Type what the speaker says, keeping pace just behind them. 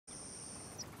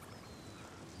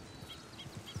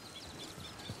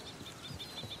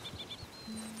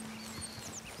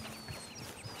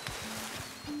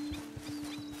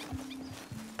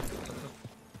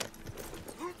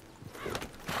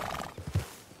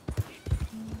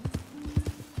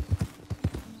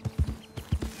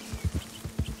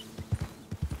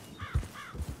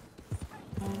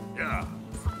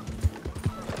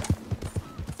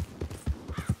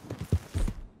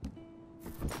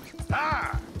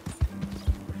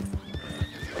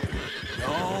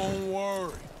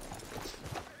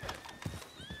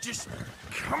Just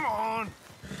come on.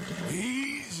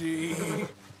 Easy.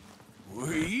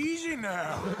 Easy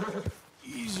now.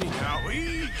 Easy now,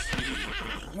 easy.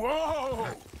 Whoa!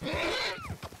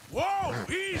 Whoa,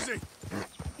 easy.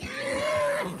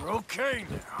 We're okay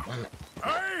now.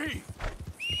 Hey!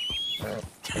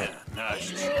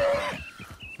 Nice try.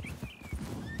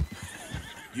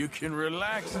 You can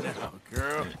relax now,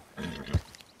 girl.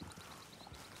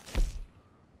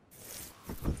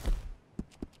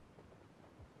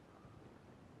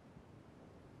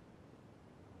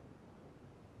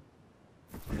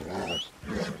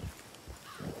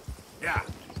 Yeah.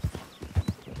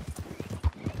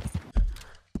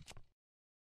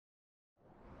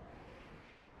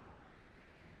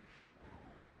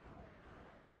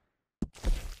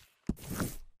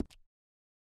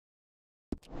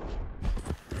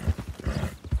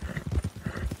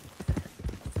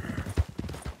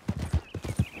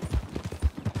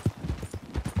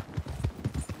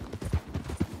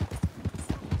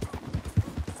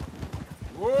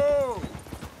 Whoa!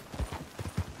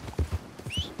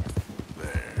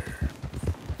 There.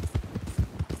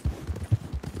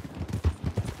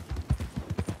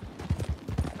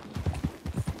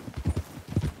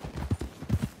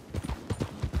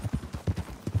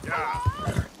 Yeah.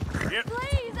 Yep.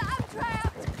 Please, I'm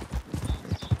trapped.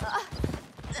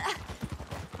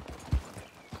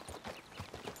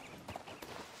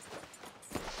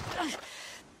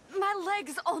 My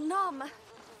legs all numb.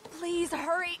 Please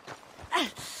hurry.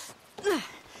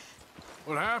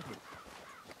 What happened?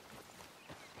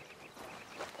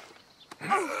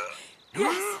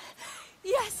 Yes.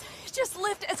 Yes. Just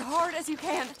lift as hard as you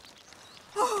can.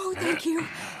 Oh, thank you.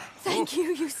 Thank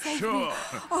you. You saved me. Sure.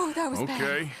 Oh, that was bad.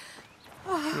 Okay.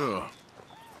 Sure.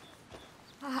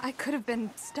 I could have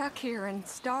been stuck here and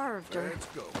starved or Let's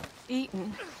go.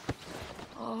 eaten.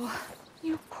 Oh,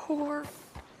 you poor,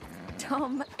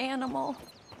 dumb animal.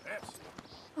 Yes.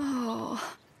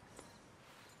 Oh.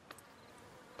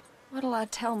 What'll I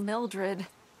tell Mildred?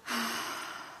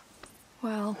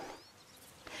 Well,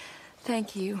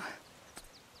 thank you.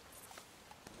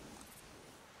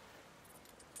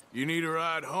 You need a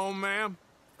ride home, ma'am?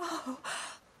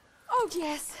 Oh,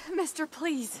 yes, mister,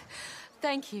 please.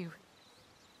 Thank you.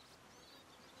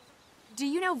 Do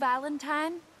you know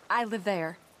Valentine? I live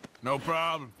there. No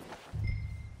problem.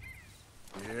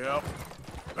 Yep.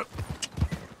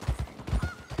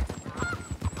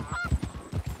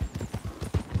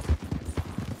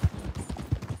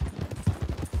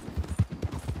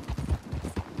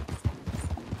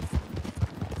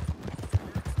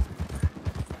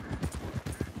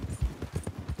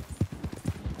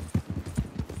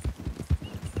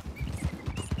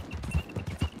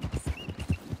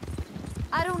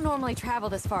 I don't normally travel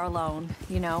this far alone,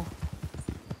 you know.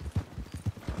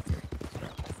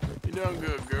 You done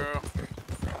good, girl.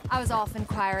 I was off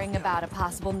inquiring about a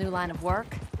possible new line of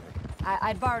work.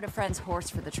 I'd borrowed a friend's horse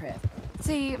for the trip.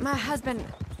 See, my husband...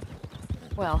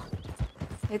 Well,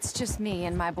 it's just me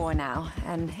and my boy now,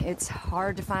 and it's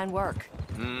hard to find work.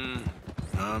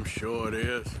 I'm sure it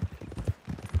is.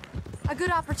 A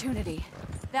good opportunity.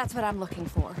 That's what I'm looking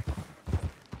for.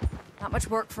 Not much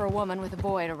work for a woman with a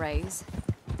boy to raise.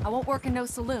 I won't work in no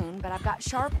saloon, but I've got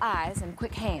sharp eyes and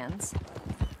quick hands.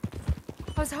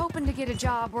 I was hoping to get a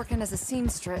job working as a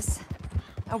seamstress.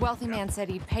 A wealthy man said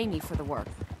he'd pay me for the work.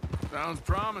 Sounds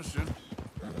promising.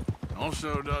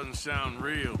 Also doesn't sound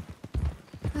real.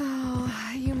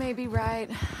 Oh, you may be right,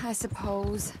 I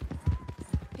suppose.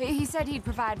 He said he'd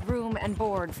provide room and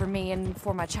board for me and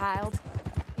for my child.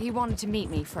 He wanted to meet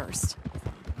me first.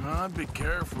 I'd be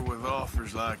careful with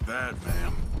offers like that,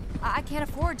 ma'am. I can't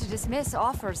afford to dismiss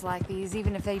offers like these,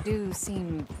 even if they do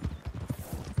seem...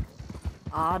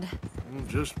 odd. Well,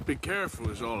 just be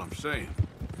careful is all I'm saying.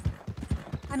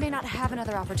 I may not have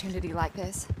another opportunity like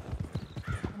this.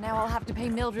 Now I'll have to pay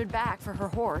Mildred back for her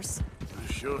horse.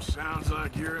 It sure sounds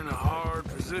like you're in a hard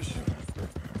position.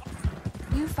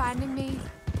 You finding me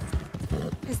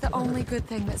is the only good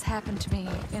thing that's happened to me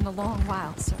in a long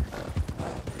while, sir.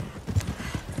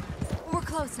 We're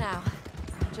close now.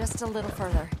 Just a little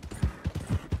further.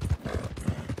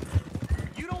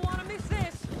 You don't want to miss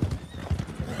this!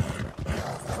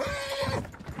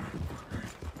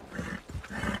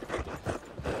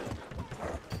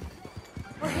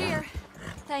 We're here.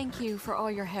 Thank you for all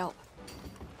your help.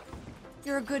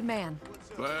 You're a good man.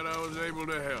 Glad I was able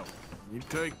to help. You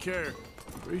take care.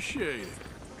 Appreciate it.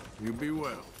 You be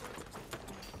well.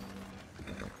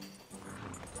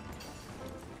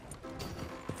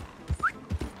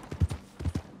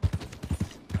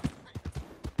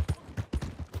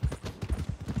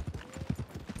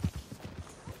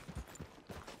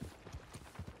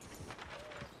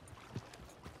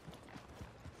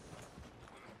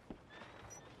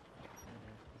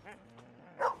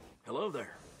 Hello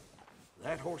there.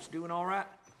 That horse doing all right?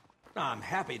 I'm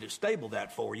happy to stable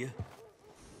that for you.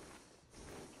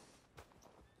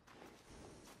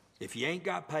 If you ain't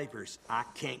got papers, I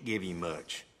can't give you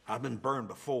much. I've been burned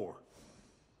before.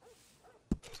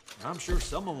 I'm sure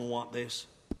someone will want this.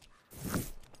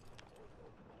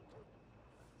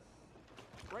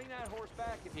 Bring that horse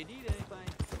back if you need anything.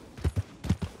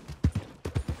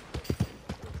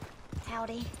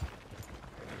 Howdy.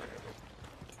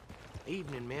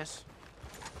 Evening, miss.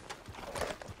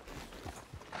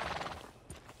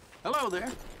 Hello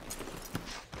there.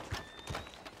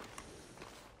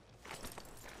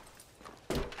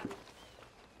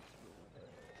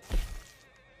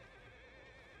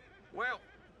 Well,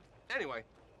 anyway.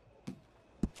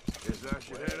 Guess I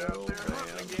should head out there and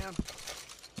hunt again.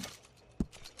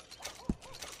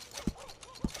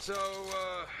 So,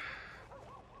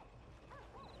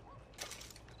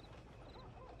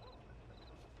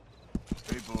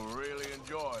 People really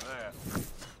enjoy that.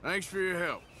 Thanks for your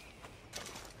help.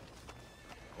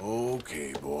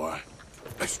 Okay, boy.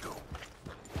 Let's go.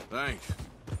 Thanks.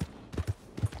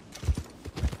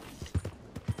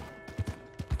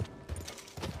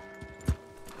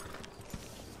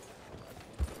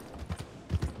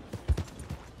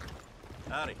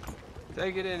 Howdy.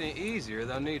 take it any easier,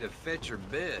 they'll need to fetch your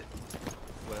bed.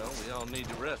 Well, we all need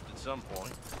to rest at some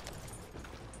point.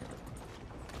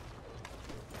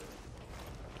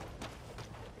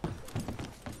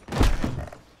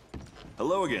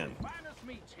 Hello again. Finest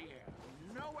meats here.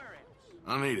 Nowhere else.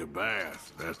 I need a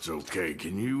bath. That's okay.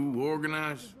 Can you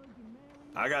organize?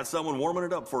 I got someone warming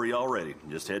it up for you already.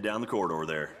 Just head down the corridor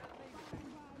there.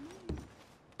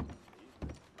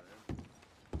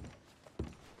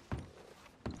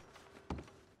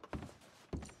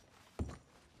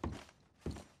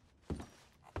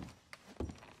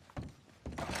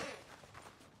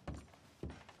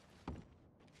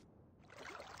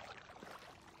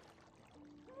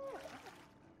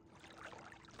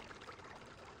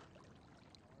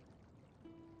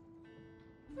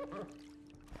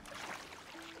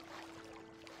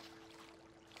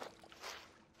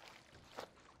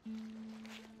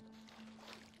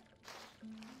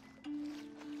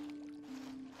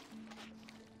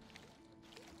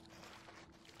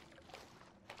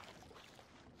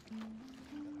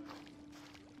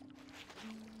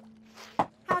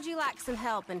 How'd you like some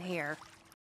help in here?